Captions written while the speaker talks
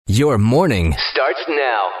Your morning starts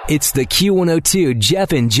now. It's the Q102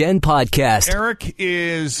 Jeff and Jen podcast. Eric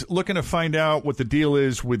is looking to find out what the deal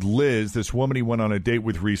is with Liz, this woman he went on a date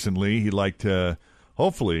with recently. He'd like to,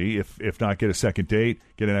 hopefully, if not get a second date,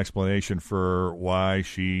 get an explanation for why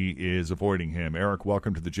she is avoiding him. Eric,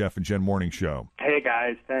 welcome to the Jeff and Jen Morning Show. Hey,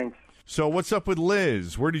 guys. Thanks. So what's up with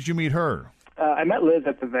Liz? Where did you meet her? I met Liz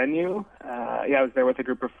at the venue. I was there with a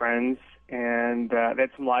group of friends, and they had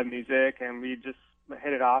some live music, and we just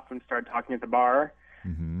hit it off and started talking at the bar.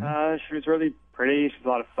 Mm-hmm. She was really pretty. She was a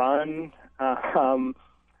lot of fun.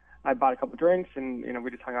 I bought a couple drinks, and we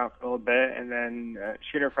just hung out for a little bit. And then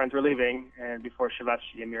she and her friends were leaving, and before she left,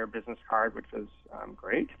 she gave me her business card, which was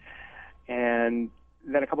great. And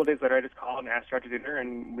then a couple days later, I just called and asked her out to dinner,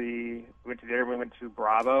 and we went to dinner. We went to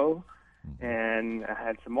Bravo, and I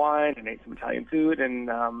had some wine and ate some Italian food, and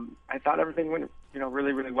I thought everything went,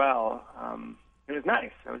 really, really well. It was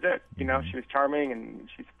nice. That was it. She was charming, and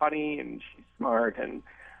she's funny, and she's smart, and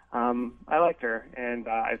I liked her, and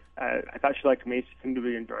I thought she liked me. She seemed to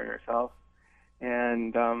be enjoying herself,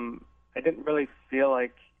 and I didn't really feel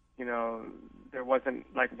like, there wasn't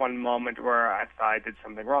like one moment where I thought I did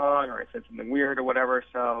something wrong or I said something weird or whatever.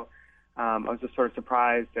 So I was just sort of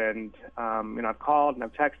surprised, and I've called and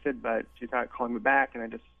I've texted, but she's not calling me back, and I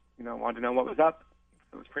just wanted to know what was up.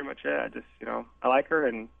 That was pretty much it. I just I like her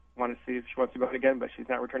and want to see if she wants to go out again, but she's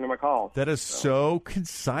not returning my calls. That is so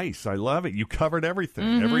concise. I love it. You covered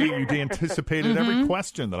everything. You anticipated every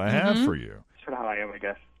question that I had for you. That's sort of how I am, I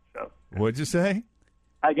guess. So what'd you say?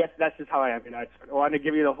 I guess that's just how I am. I wanted to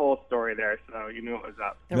give you the whole story there, so you knew what was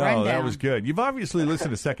up. No, that was good. You've obviously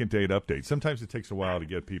listened to Second Date Update. Sometimes it takes a while to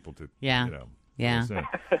get people to, Yeah. listen.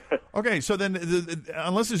 Okay, so then,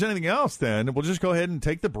 unless there's anything else, then we'll just go ahead and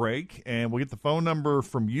take the break, and we'll get the phone number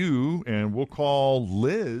from you, and we'll call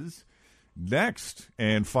Liz next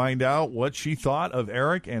and find out what she thought of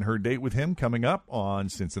Eric and her date with him coming up on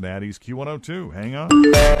Cincinnati's Q102. Hang on.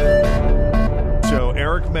 So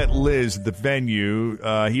Eric met Liz at the venue.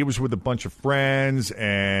 He was with a bunch of friends,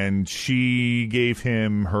 and she gave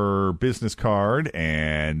him her business card,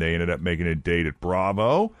 and they ended up making a date at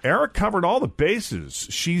Bravo. Eric covered all the bases.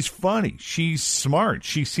 She's funny. She's smart.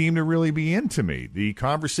 She seemed to really be into me. The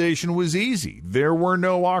conversation was easy. There were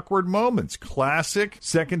no awkward moments. Classic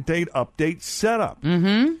second date update setup.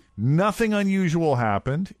 Mm-hmm. Nothing unusual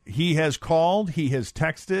happened. He has called, he has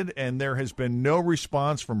texted, and there has been no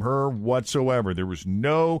response from her whatsoever. There was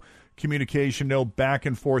no communication, no back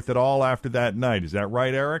and forth at all after that night. Is that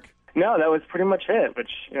right, Eric? No, that was pretty much it,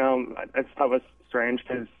 which, I just thought was strange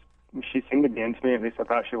because she seemed to be into me. At least I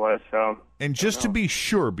thought she was. So. And just to be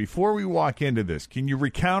sure, before we walk into this, can you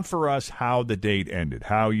recount for us how the date ended,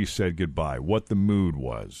 how you said goodbye, what the mood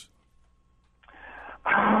was?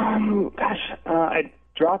 I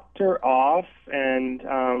dropped her off, and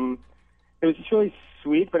it was just really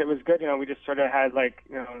sweet, but it was good. We just sort of had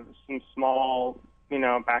some small,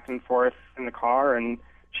 back and forth in the car, and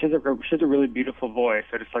she has a really beautiful voice.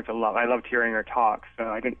 I loved hearing her talk. So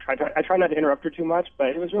I try not to interrupt her too much, but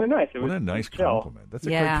it was really nice. What a nice compliment. That's a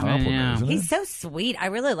great compliment, isn't it? He's so sweet. I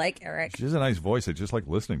really like Eric. She has a nice voice. I just like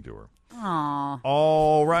listening to her. Aww.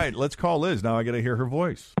 All right, let's call Liz. Now I got to hear her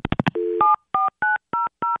voice.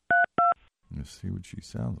 Let's see what she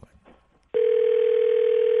sounds like.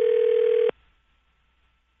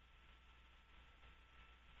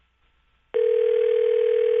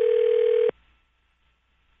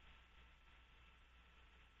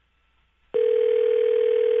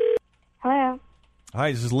 Hello.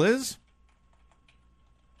 Hi, this is Liz.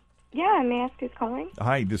 Yeah, may I ask who's calling?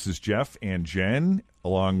 Hi, this is Jeff and Jen,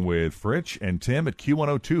 along with Fritch and Tim at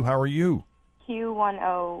Q102. How are you?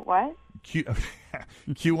 Q10 what?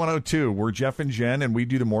 Q102. We're Jeff and Jen, and we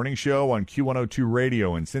do the morning show on Q102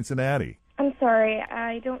 Radio in Cincinnati. I'm sorry,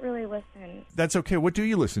 I don't really listen. That's okay. What do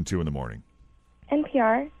you listen to in the morning?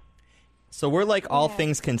 NPR. So we're like All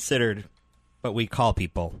Things Considered, but we call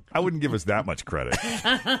people. I wouldn't give us that much credit. How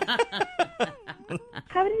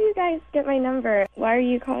did you guys get my number? Why are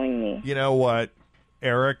you calling me? You know what?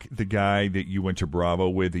 Eric, the guy that you went to Bravo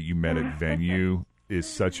with, that you met at venue, is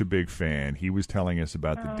such a big fan. He was telling us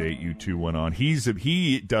about the date you two went on.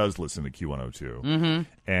 He does listen to Q102. Mm-hmm.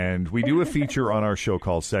 And we do a feature on our show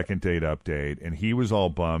called Second Date Update, and he was all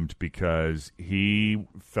bummed because he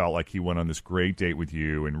felt like he went on this great date with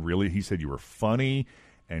you, and really he said you were funny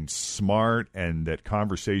and smart, and that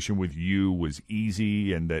conversation with you was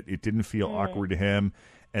easy, and that it didn't feel awkward to him.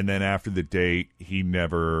 And then after the date, he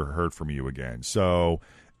never heard from you again. So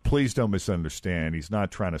please don't misunderstand. He's not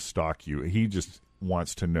trying to stalk you. He just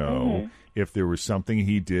wants to know if there was something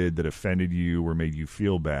he did that offended you or made you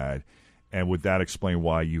feel bad. And would that explain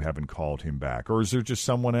why you haven't called him back? Or is there just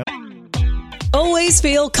someone else? Always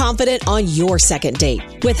feel confident on your second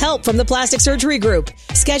date. With help from the Plastic Surgery Group.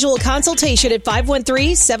 Schedule a consultation at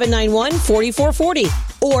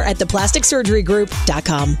 513-791-4440 or at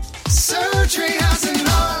theplasticsurgerygroup.com. Surgery has an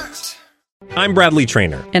art. I'm Bradley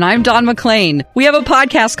Trainer. And I'm Don McClain. We have a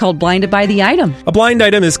podcast called Blinded by the Item. A blind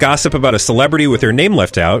item is gossip about a celebrity with their name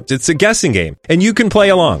left out. It's a guessing game, and you can play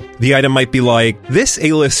along. The item might be like, this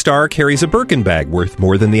A-list star carries a Birkin bag worth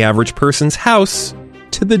more than the average person's house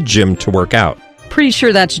to the gym to work out. Pretty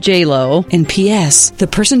sure that's J-Lo. And P.S. the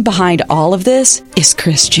person behind all of this is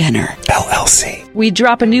Kris Jenner, LLC. We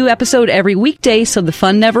drop a new episode every weekday so the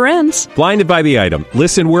fun never ends. Blinded by the Item.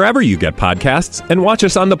 Listen wherever you get podcasts and watch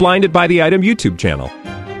us on the Blinded by the Item YouTube channel.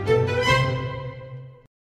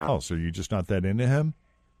 Oh, so you're just not that into him?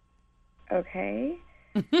 Okay.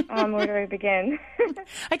 Where do I begin?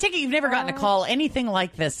 I take it you've never gotten a call anything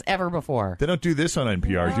like this ever before. They don't do this on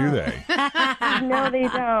NPR, do they? No, they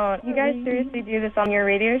don't. You guys seriously do this on your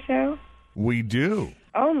radio show? We do.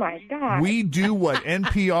 Oh, my God. We do what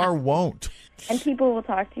NPR won't. And people will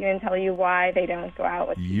talk to you and tell you why they don't go out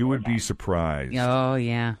with you. You would be surprised. Oh,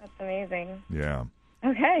 yeah. That's amazing. Yeah.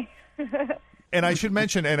 Okay. And I should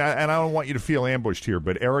mention, and I don't want you to feel ambushed here,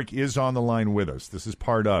 but Eric is on the line with us. This is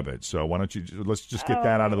part of it. So why don't you, let's just get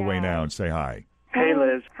that out of the way now and say hi. Hey,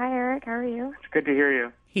 Liz. Hi, Eric. How are you? It's good to hear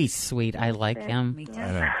you. He's sweet. I like him. Me too.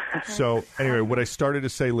 I know. So anyway, what I started to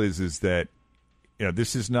say, Liz, is that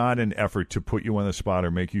this is not an effort to put you on the spot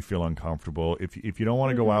or make you feel uncomfortable. If you don't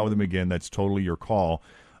want to go out with him again, that's totally your call.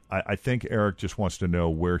 I think Eric just wants to know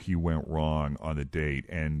where he went wrong on the date,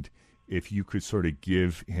 and if you could sort of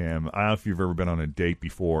give him, I don't know if you've ever been on a date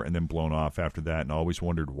before and then blown off after that and always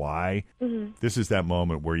wondered why. Mm-hmm. This is that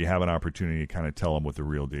moment where you have an opportunity to kind of tell him what the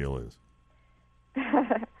real deal is.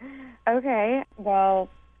 Okay. Well,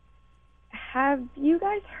 have you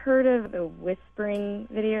guys heard of the whispering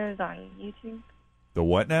videos on YouTube? The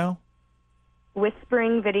what now?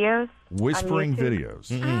 Whispering videos. Whispering videos.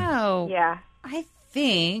 Mm-hmm. Oh. Yeah. I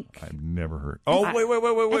think. I've never heard. Oh,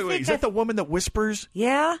 wait. Is that the woman that whispers?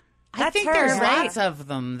 Yeah. I think her, there's right? lots of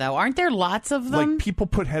them, though. Aren't there lots of them? Like people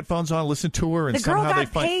put headphones on, listen to her, and the girl somehow they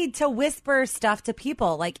got find paid to whisper stuff to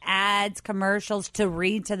people, like ads, commercials, to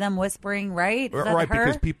read to them whispering, right? Is that right, her?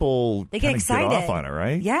 because people they get excited off on it,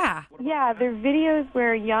 right? Yeah. Yeah, they're videos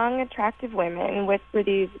where young, attractive women whisper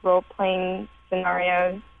these role-playing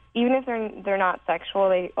scenarios. Even if they're not sexual,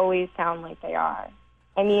 they always sound like they are.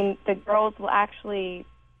 I mean, the girls will actually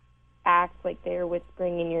act like they're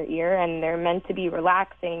whispering in your ear, and they're meant to be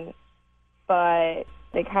relaxing, but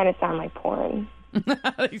they kind of sound like porn.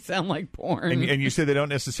 They sound like porn. And you say they don't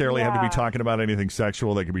necessarily have to be talking about anything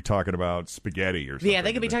sexual. They could be talking about spaghetti or something. Yeah,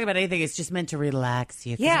 they could be talking about anything. It's just meant to relax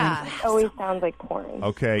you. Yeah. It always sounds like porn.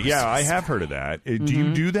 Okay, yeah, I have heard of that. Do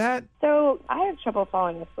you do that? So I have trouble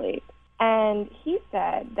falling asleep. And he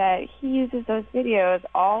said that he uses those videos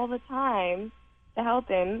all the time to help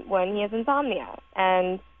him when he has insomnia.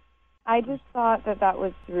 And I just thought that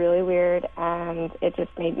was really weird, and it just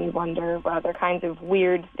made me wonder what other kinds of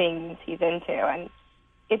weird things he's into. And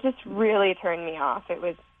it just really turned me off. It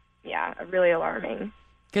was, really alarming.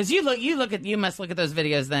 Because you must look at those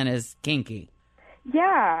videos then as kinky.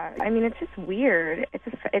 Yeah, I mean, it's just weird.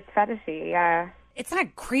 It's fetishy, yeah. It's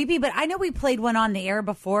not creepy, but I know we played one on the air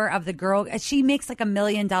before of the girl. She makes like $1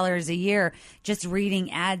 million a year just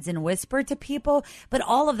reading ads and whisper to people. But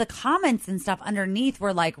all of the comments and stuff underneath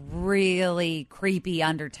were like really creepy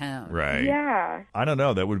undertone. Right. Yeah. I don't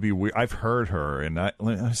know. That would be weird. I've heard her, and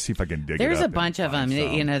let's see if I can dig it up. There's a bunch of them.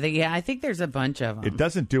 I think there's a bunch of them. It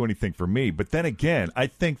doesn't do anything for me. But then again, I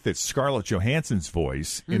think that Scarlett Johansson's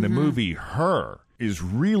voice in the movie Her is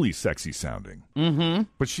really sexy sounding. Mm-hmm.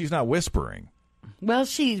 But she's not whispering. Well,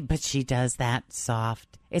 she does that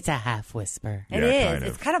soft. It's a half whisper. It is.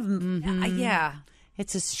 It's kind of, yeah.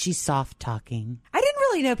 She's soft talking. I didn't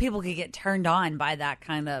really know people could get turned on by that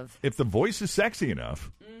kind of. If the voice is sexy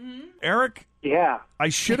enough. Eric? Yeah. I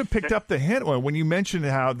should have picked up the hint when you mentioned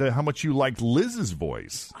how much you liked Liz's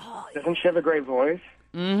voice. Doesn't she have a great voice?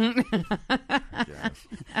 Mm-hmm. Yes.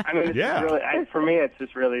 I mean, really, for me, it's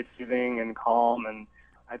just really soothing and calm, and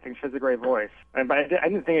I think she has a great voice. But I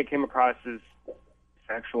didn't think it came across as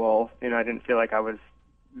sexual. I didn't feel like I was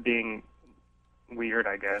being weird,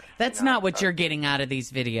 I guess. That's not what you're getting out of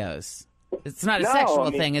these videos. It's not a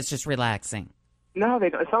sexual thing. It's just relaxing. No,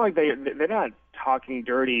 it's not like they're not talking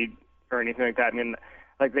dirty or anything like that. I mean,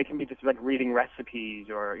 like they can be just like reading recipes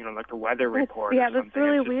or like the weather report. Yeah, or that's something.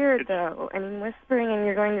 really weird, though. I mean, whispering and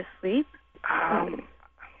you're going to sleep. I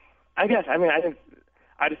guess. I mean,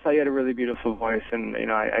 I just thought you had a really beautiful voice, and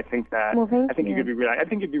I think that you could be really. I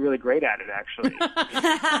think you'd be really great at it, actually.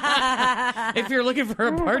 If you're looking for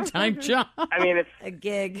a part-time job, I mean, it's a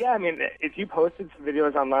gig. Yeah, I mean, if you posted some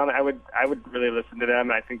videos online, I would really listen to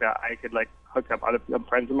them. I think that I could hook up other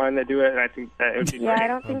friends of mine that do it, and I think that it would be great. Yeah, I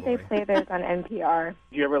don't think they play those on NPR.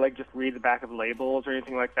 Do you ever just read the back of labels or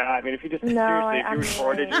anything like that? I mean, if you just seriously, if you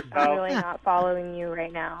recorded yourself, I'm really not following you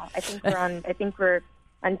right now. I think we're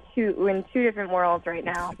in two different worlds right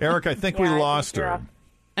now. Eric, I think we lost her.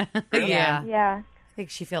 Yeah. Yeah. I think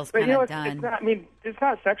she feels But kind of done. it's not. I mean, it's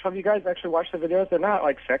not sexual. If you guys actually watch the videos, they're not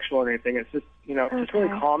sexual or anything. It's just it's just really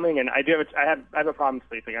calming. And I have a problem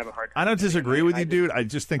sleeping. I have a hard time. I don't disagree with you, dude. I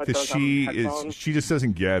just think that she just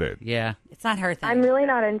doesn't get it. Yeah, it's not her thing. I'm really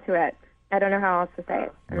not into it. I don't know how else to say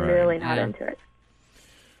it. I'm really not into it.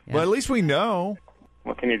 Yeah. Well, at least we know.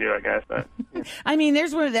 What can you do, I guess? But I mean, there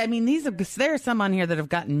are some on here that have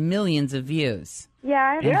gotten millions of views.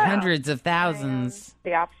 Yeah, and hundreds of thousands.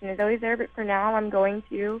 The option is always there, but for now, I'm going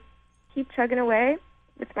to keep chugging away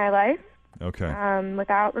with my life. Okay.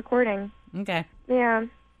 Without recording. Okay. Yeah.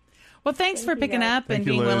 Well, thanks for picking up and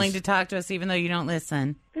being willing to talk to us, even though you don't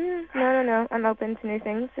listen. No. I'm open to new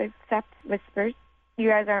things, except whispers. You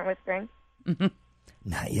guys aren't whispering.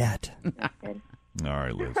 Not yet. Good. All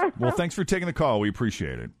right, Liz. Well, thanks for taking the call. We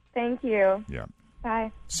appreciate it. Thank you. Yeah.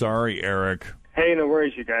 Bye. Sorry, Eric. Hey, no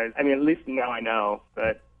worries, you guys. I mean, at least now I know,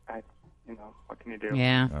 but what can you do?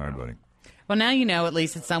 Yeah. All right, buddy. Well, now you know at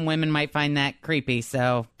least that some women might find that creepy,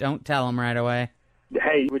 so don't tell them right away.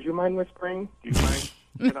 Hey, would you mind whispering? Do you mind?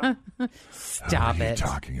 Stop it. What are you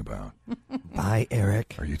talking about? Bye,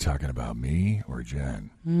 Eric. Are you talking about me or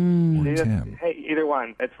Jen? Or Either, Tim? Hey, either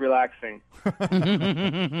one. It's relaxing.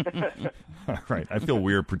 All right. I feel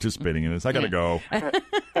weird participating in this. I got to go.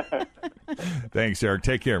 Thanks, Eric.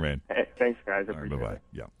 Take care, man. Hey, thanks, guys. All right, bye-bye.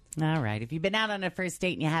 Yeah. All right. If you've been out on a first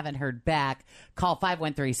date and you haven't heard back, call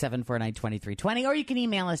 513-749-2320, or you can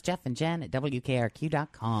email us, Jeff and Jen at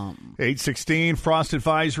WKRQ.com. 8:16, frost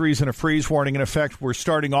advisories and a freeze warning in effect. We're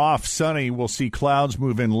starting off sunny. We'll see clouds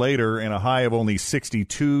move in later and a high of only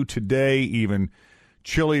 62 today, even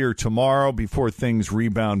chillier tomorrow before things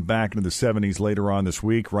rebound back into the 70s later on this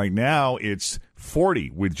week. Right now, it's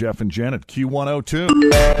 40 with Jeff and Jen at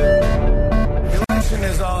Q102. Election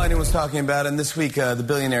is all anyone's talking about, and this week the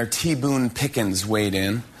billionaire T. Boone Pickens weighed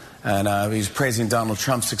in, and he's praising Donald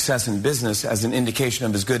Trump's success in business as an indication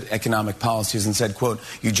of his good economic policies and said, quote,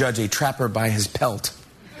 "You judge a trapper by his pelt."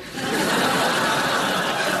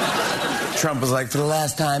 Trump was like, "For the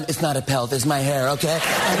last time, it's not a pelt, it's my hair, okay?"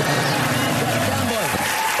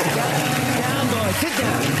 Down, boy. Sit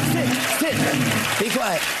down. Sit. Be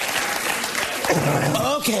quiet.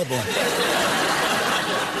 Okay, boy.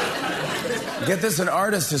 Get this, an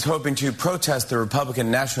artist is hoping to protest the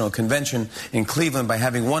Republican National Convention in Cleveland by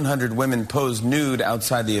having 100 women pose nude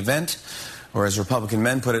outside the event, or as Republican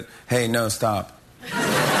men put it, hey, no, stop.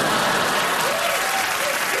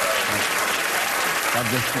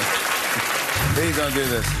 Please don't do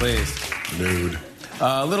this, please. Nude.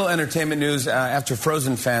 Little entertainment news. After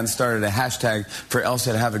Frozen fans started a hashtag for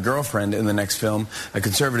Elsa to have a girlfriend in the next film, a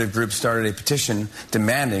conservative group started a petition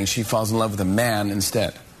demanding she falls in love with a man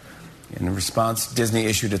instead. In response, Disney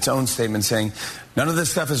issued its own statement saying, "None of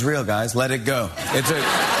this stuff is real, guys. Let it go. It's a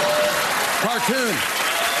cartoon.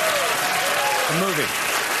 A movie."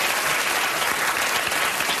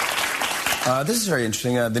 This is very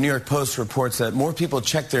interesting. The New York Post reports that more people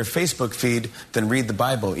check their Facebook feed than read the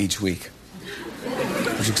Bible each week,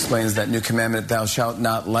 which explains that new commandment, "Thou shalt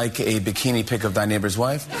not like a bikini pic of thy neighbor's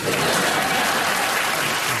wife."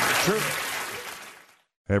 True.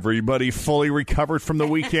 Everybody fully recovered from the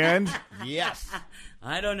weekend? Yes.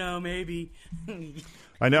 I don't know, maybe.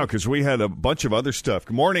 I know, because we had a bunch of other stuff.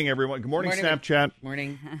 Good morning, everyone. Good morning, Snapchat.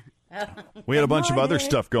 Morning. We had a bunch of other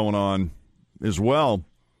stuff going on as well.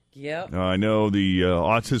 Yep. I know the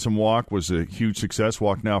Autism Walk was a huge success.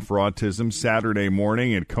 Walk Now for Autism, Saturday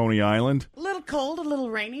morning at Coney Island. A little cold, a little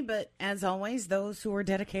rainy, but as always, those who were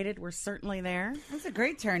dedicated were certainly there. It was a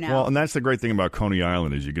great turnout. Well, and that's the great thing about Coney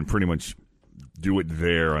Island is you can pretty much do it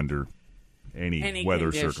there under any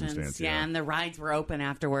weather conditions. circumstance. Yeah, and the rides were open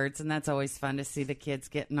afterwards, and that's always fun to see the kids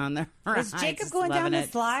getting on the rides. Is Jacob going down the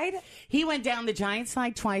slide? He went down the giant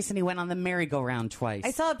slide twice, and he went on the merry-go-round twice. I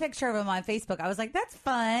saw a picture of him on Facebook. I was like, that's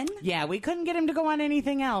fun. Yeah, we couldn't get him to go on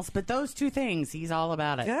anything else, but those two things, he's all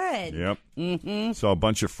about it. Good. Yep. Mm-hmm. Saw a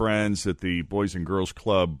bunch of friends at the Boys and Girls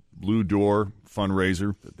Club Blue Door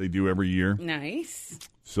fundraiser that they do every year. Nice.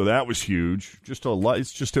 So that was huge. Just a lot.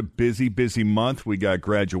 It's just a busy, busy month. We got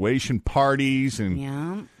graduation parties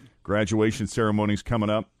and graduation ceremonies coming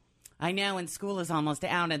up. I know, and school is almost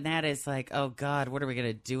out, and that is like, oh, God, what are we going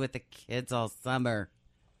to do with the kids all summer?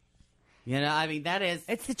 You know, I mean, that is...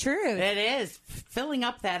 It's the truth. It is. Filling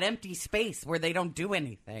up that empty space where they don't do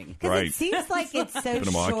anything. Because Right. it seems like it's so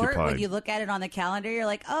short when you look at it on the calendar. You're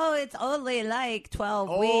like, oh, it's only like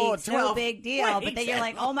 12 weeks. 12 no big deal. But then you're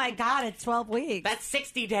like, oh, my God, it's 12 weeks. That's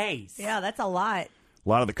 60 days. Yeah, that's a lot. A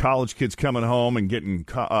lot of the college kids coming home and getting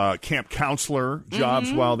camp counselor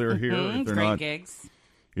jobs while they're here. If they're Great not, gigs.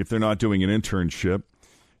 if they're not doing an internship.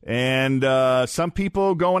 And some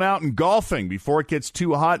people going out and golfing before it gets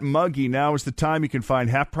too hot and muggy. Now is the time you can find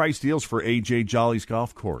half-price deals for A.J. Jolly's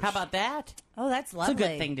golf course. How about that? Oh, that's lovely. It's a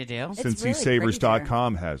good thing to do.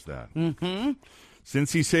 CincySavers.com has that. Mm-hmm.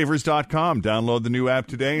 CincySavers.com. Download the new app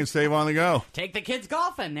today and save on the go. Take the kids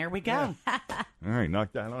golfing. There we go. All right, I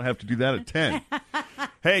don't have to do that at 10.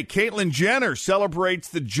 Hey, Caitlyn Jenner celebrates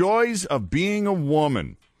the joys of being a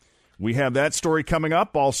woman. We have that story coming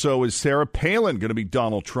up. Also, is Sarah Palin going to be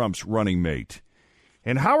Donald Trump's running mate?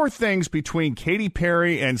 And how are things between Katy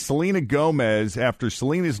Perry and Selena Gomez after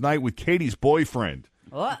Selena's night with Katy's boyfriend?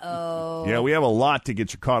 Uh-oh. Yeah, we have a lot to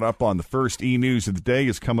get you caught up on. The first E-News of the day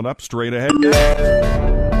is coming up straight ahead. At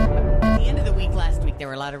the end of the week last week, there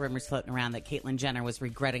were a lot of rumors floating around that Caitlyn Jenner was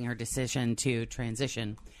regretting her decision to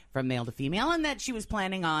transition from male to female and that she was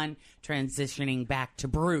planning on transitioning back to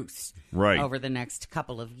Bruce over the next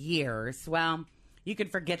couple of years. Well, you can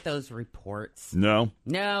forget those reports. No,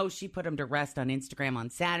 she put them to rest on Instagram on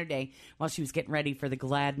Saturday while she was getting ready for the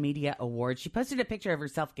GLAAD Media Awards. She posted a picture of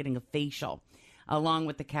herself getting a facial along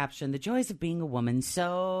with the caption, "The joys of being a woman,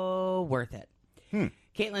 so worth it."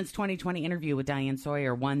 Caitlyn's 2020 interview with Diane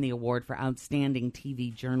Sawyer won the award for Outstanding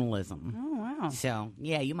TV Journalism. Oh, wow. So,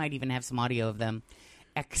 yeah, you might even have some audio of them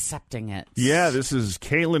accepting it. Yeah, this is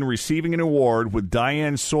Caitlyn receiving an award with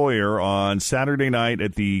Diane Sawyer on Saturday night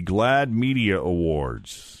at the GLAAD Media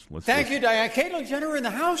Awards. Thank you, Diane. Caitlyn Jenner in the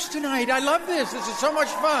house tonight. I love this. This is so much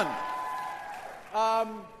fun.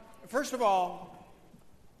 First of all,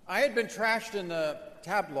 I had been trashed in the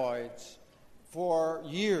tabloids for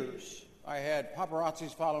years. I had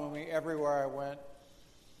paparazzis following me everywhere I went.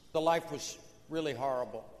 The life was really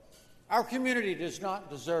horrible. Our community does not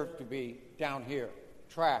deserve to be down here,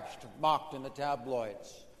 trashed, mocked in the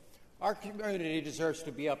tabloids. Our community deserves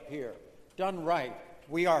to be up here, done right.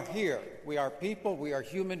 We are here. We are people. We are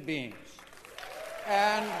human beings.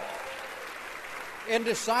 And in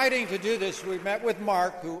deciding to do this, we met with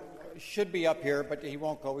Mark, who should be up here, but he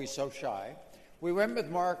won't go. He's so shy. We went with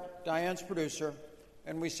Mark, Diane's producer,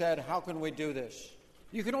 and we said, how can we do this?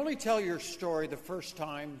 You can only tell your story the first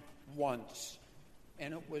time once,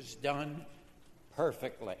 and it was done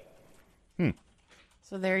perfectly.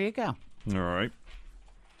 So there you go. All right.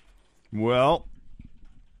 Well,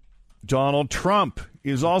 Donald Trump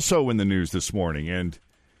is also in the news this morning, and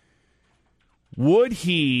would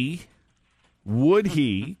he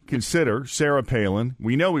consider Sarah Palin?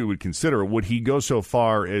 We know he would consider it. Would he go so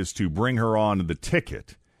far as to bring her on the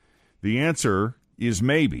ticket? The answer is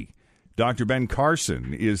maybe. Dr. Ben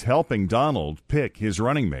Carson is helping Donald pick his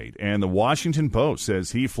running mate, and the Washington Post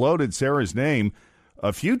says he floated Sarah's name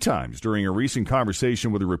a few times during a recent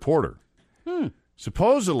conversation with a reporter.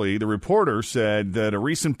 Supposedly, the reporter said that a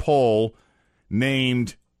recent poll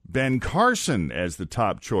named Ben Carson as the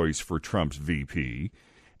top choice for Trump's VP,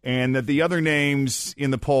 and that the other names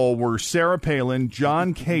in the poll were Sarah Palin,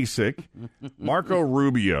 John Kasich, Marco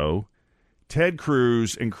Rubio, Ted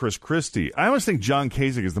Cruz, and Chris Christie. I always think John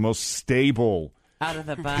Kasich is the most stable out of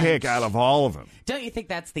the bunch. Pick out of all of them. Don't you think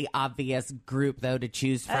that's the obvious group, though, to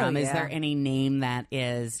choose from? Is there any name that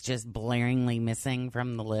is just blaringly missing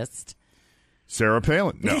from the list? Sarah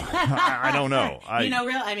Palin? No, I don't know.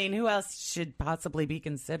 Who else should possibly be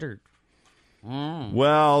considered?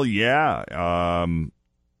 Well, yeah.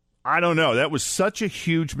 I don't know. That was such a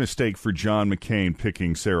huge mistake for John McCain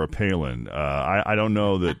picking Sarah Palin. I don't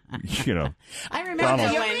know that, I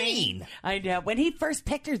remember when he first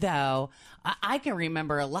picked her, though, I can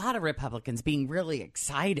remember a lot of Republicans being really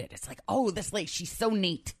excited. It's like, oh, this lady, she's so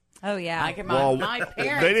neat. Oh, yeah. My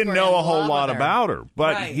parents they didn't know a whole lot her. about her.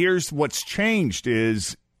 But here's what's changed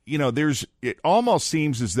is, it almost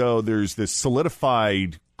seems as though there's this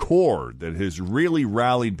solidified core that has really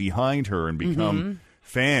rallied behind her and become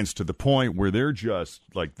fans to the point where they're just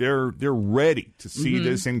like they're ready to see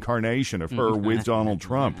this incarnation of her with Donald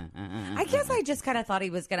Trump. I guess I just kind of thought he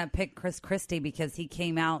was going to pick Chris Christie because he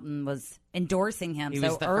came out and was endorsing him he so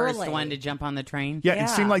was the early. first one to jump on the train. Yeah, it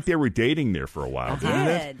seemed like they were dating there for a while, didn't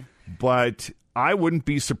it? But I wouldn't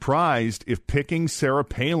be surprised if picking Sarah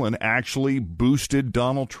Palin actually boosted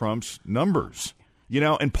Donald Trump's numbers.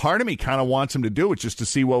 And part of me kind of wants him to do it just to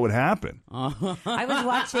see what would happen. I was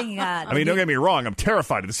watching. I mean, don't get me wrong. I'm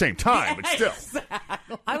terrified at the same time, but still.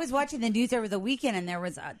 I was watching the news over the weekend, and there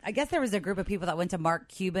was a group of people that went to Mark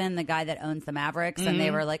Cuban, the guy that owns the Mavericks, and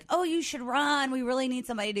they were like, "Oh, you should run. We really need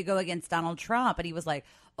somebody to go against Donald Trump." And he was like,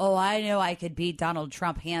 "Oh, I know I could beat Donald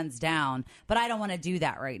Trump hands down, but I don't want to do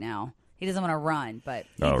that right now." He doesn't want to run, but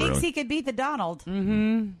he thinks he could beat the Donald.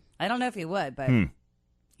 Mm-hmm. I don't know if he would, but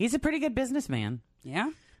he's a pretty good businessman.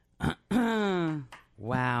 Yeah.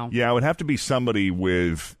 Wow. Yeah, it would have to be somebody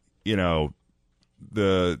with, I'm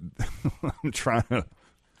trying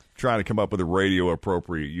to come up with a radio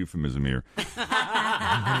appropriate euphemism here.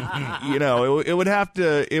 It would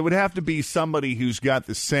have to be somebody who's got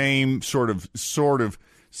the same sort of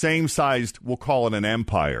same sized, we'll call it an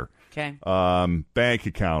empire. Okay. Bank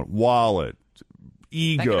account, wallet,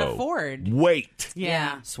 ego, that can afford. Weight,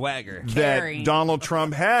 swagger that Carry. Donald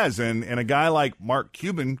Trump has, and a guy like Mark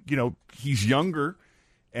Cuban, he's younger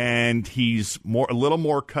and he's a little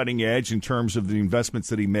more cutting edge in terms of the investments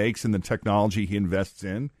that he makes and the technology he invests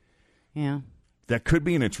in. Yeah, that could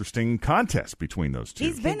be an interesting contest between those two.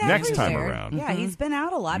 He's been next time everywhere. around. Yeah, he's been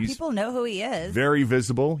out a lot. He's People know who he is. Very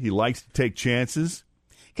visible. He likes to take chances.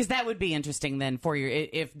 Because that would be interesting then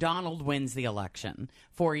if Donald wins the election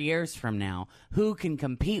 4 years from now, who can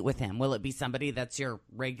compete with him? Will it be somebody that's your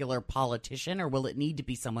regular politician, or will it need to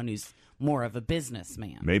be someone who's more of a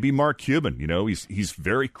businessman? Maybe Mark Cuban. He's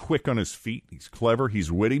very quick on his feet. He's clever. He's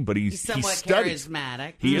witty, but he's somewhat studies.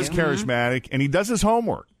 charismatic. He is charismatic, and he does his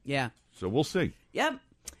homework. Yeah. So we'll see. Yep.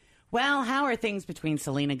 Well, how are things between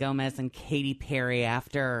Selena Gomez and Katy Perry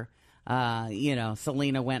after,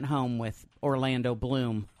 Selena went home with Orlando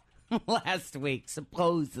Bloom last week,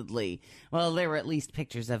 supposedly? Well, there were at least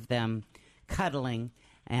pictures of them cuddling,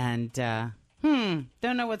 and don't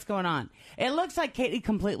know what's going on. It looks like Katy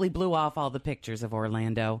completely blew off all the pictures of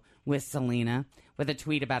Orlando with Selena with a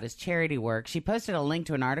tweet about his charity work. She posted a link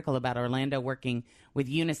to an article about Orlando working with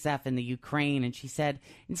UNICEF in the Ukraine, and she said,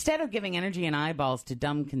 instead of giving energy and eyeballs to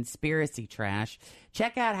dumb conspiracy trash,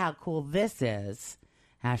 check out how cool this is.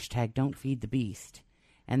 # don't feed the beast.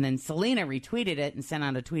 And then Selena retweeted it and sent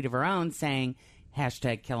out a tweet of her own saying,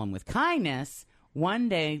 # kill him with kindness. One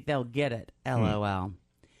day they'll get it. LOL.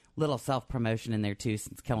 Little self-promotion in there, too,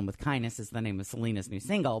 since Kill 'Em With Kindness is the name of Selena's new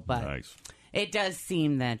single. But nice. It does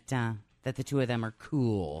seem that the two of them are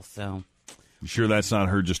cool. So, You sure that's not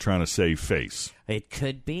her just trying to save face? It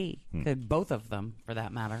could be. Both of them, for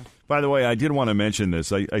that matter. By the way, I did want to mention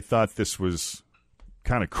this. I thought this was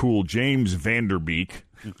kind of cool. James Vanderbeek.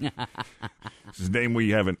 His name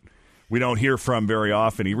we don't hear from very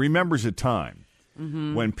often. He remembers a time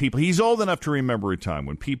when he's old enough to remember a time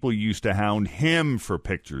when people used to hound him for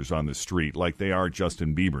pictures on the street like they are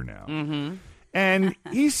Justin Bieber now. And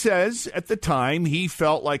he says at the time he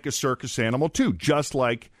felt like a circus animal too, just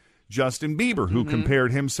like Justin Bieber, who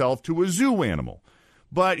compared himself to a zoo animal.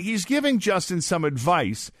 But he's giving Justin some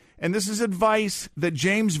advice, and this is advice that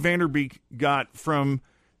James Vanderbeek got from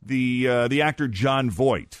the actor Jon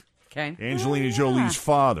Voight, Angelina Jolie's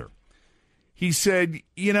father. He said,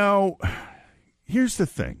 here's the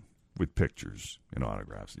thing with pictures and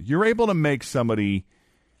autographs. You're able to make somebody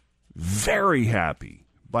very happy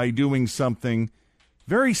by doing something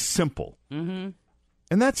very simple.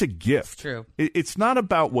 And that's a gift. True. It's not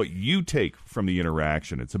about what you take from the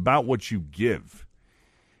interaction. It's about what you give.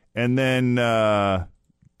 And then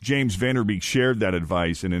James Vanderbeek shared that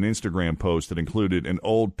advice in an Instagram post that included an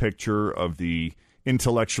old picture of the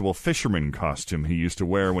intellectual fisherman costume he used to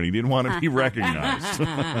wear when he didn't want to be recognized.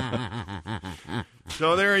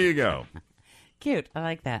 So there you go. Cute. I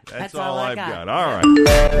like that. That's all I've got. All right.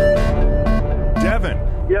 Devin.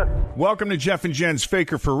 Yes. Welcome to Jeff and Jen's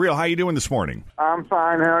Faker for Real. How you doing this morning? I'm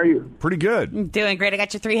fine. How are you? Pretty good. Doing great. I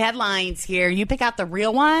got your 3 headlines here. You pick out the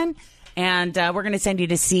real one, and we're going to send you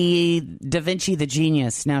to see Da Vinci the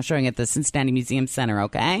Genius, now showing at the Cincinnati Museum Center,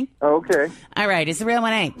 okay? Okay. All right. Is the real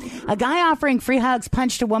one A? A guy offering free hugs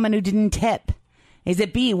punched a woman who didn't tip. Is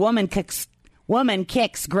it B, woman kicks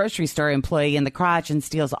grocery store employee in the crotch and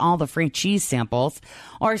steals all the free cheese samples?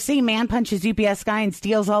 Or C, man punches UPS guy and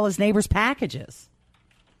steals all his neighbor's packages?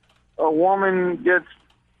 A woman gets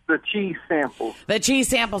the cheese samples. The cheese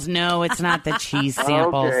samples? No, it's not the cheese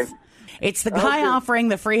samples. Okay. It's the guy offering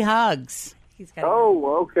the free hugs.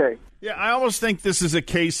 Okay. Yeah, I almost think this is a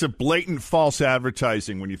case of blatant false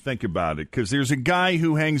advertising when you think about it, because there's a guy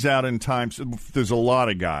who hangs out in Times. There's a lot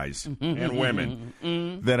of guys and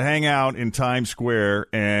women that hang out in Times Square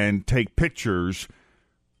and take pictures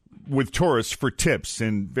with tourists for tips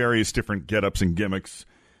in various different get-ups and gimmicks.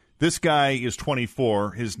 This guy is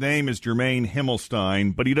 24. His name is Jermaine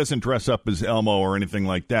Himmelstein, but he doesn't dress up as Elmo or anything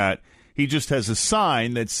like that. He just has a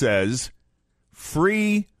sign that says,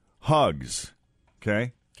 free hugs.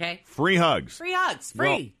 Okay? Okay. Free hugs. Free hugs.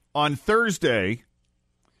 Free. Well, on Thursday,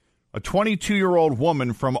 a 22-year-old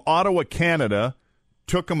woman from Ottawa, Canada,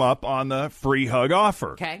 took him up on the free hug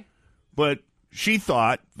offer. Okay. But she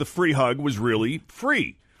thought the free hug was really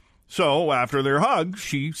free. So after their hug,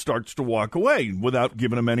 she starts to walk away without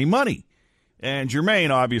giving him any money. And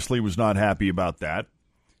Jermaine obviously was not happy about that.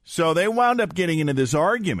 So they wound up getting into this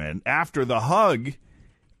argument after the hug,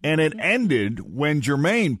 and it ended when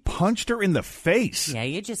Jermaine punched her in the face. Yeah,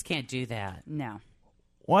 you just can't do that. No.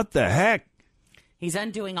 What the heck? He's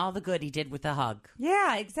undoing all the good he did with the hug.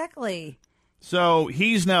 Yeah, exactly. So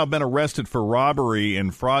he's now been arrested for robbery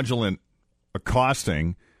and fraudulent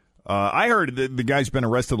accosting. I heard that the guy's been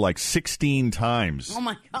arrested like 16 times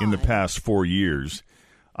in the past 4 years.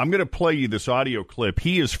 I'm going to play you this audio clip.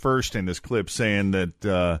 He is first in this clip saying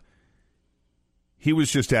that he was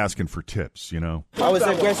just asking for tips, you know. I was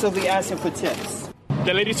aggressively asking for tips.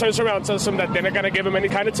 The lady turns around, tells him that they're not going to give him any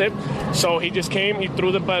kind of tip. So he just came, he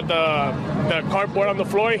threw the cardboard on the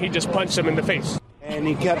floor, he just punched him in the face. And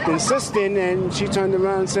he kept insisting, and she turned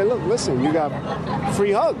around and said, look, listen, you got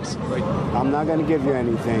free hugs. I'm not going to give you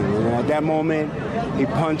anything. And at that moment, he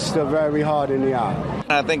punched her very hard in the eye.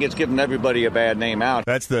 I think it's giving everybody a bad name out.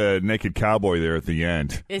 That's the naked cowboy there at the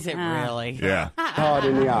end. Is it really? Yeah. Hard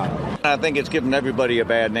in the eye. I think it's giving everybody a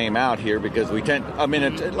bad name out here because we tend,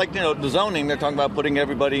 it's like, the zoning, they're talking about putting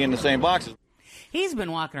everybody in the same boxes. He's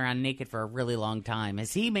been walking around naked for a really long time.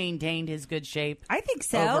 Has he maintained his good shape? I think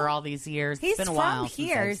so. Over all these years. He's it's been a while from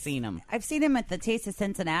here. since I've seen him. I've seen him at the Taste of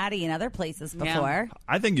Cincinnati and other places before.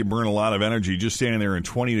 I think you burn a lot of energy just standing there in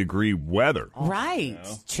 20-degree weather. Right.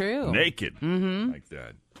 True. Naked. Like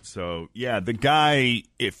that. So, yeah, the guy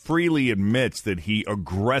freely admits that he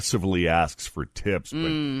aggressively asks for tips.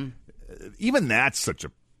 But even that's such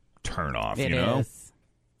a turnoff, It you know? is.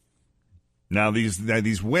 Now,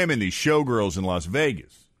 these women, these showgirls in Las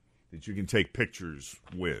Vegas that you can take pictures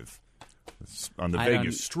with on the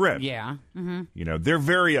Vegas Strip. Yeah. Mm-hmm. You know, they're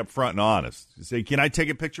very upfront and honest. You say, can I take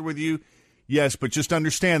a picture with you? Yes, but just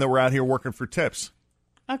understand that we're out here working for tips.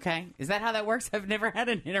 Okay. Is that how that works? I've never had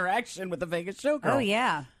an interaction with a Vegas showgirl. Oh,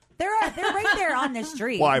 yeah. They're right there on the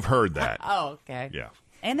street. Well, I've heard that. Oh, okay. Yeah.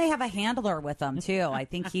 And they have a handler with them, too. I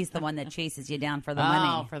think he's the one that chases you down for the money.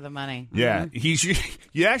 Oh, for the money. Yeah, you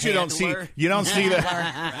actually don't see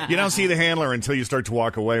the handler until you start to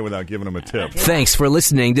walk away without giving him a tip. Thanks for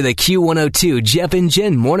listening to the Q102 Jeff and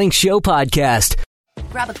Jen Morning Show podcast.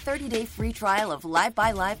 Grab a 30-day free trial of Live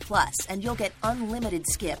by Live Plus, and you'll get unlimited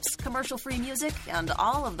skips, commercial-free music, and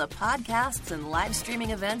all of the podcasts and live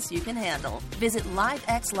streaming events you can handle. Visit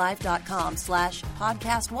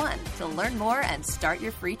livexlive.com/podcast1 to learn more and start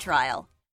your free trial.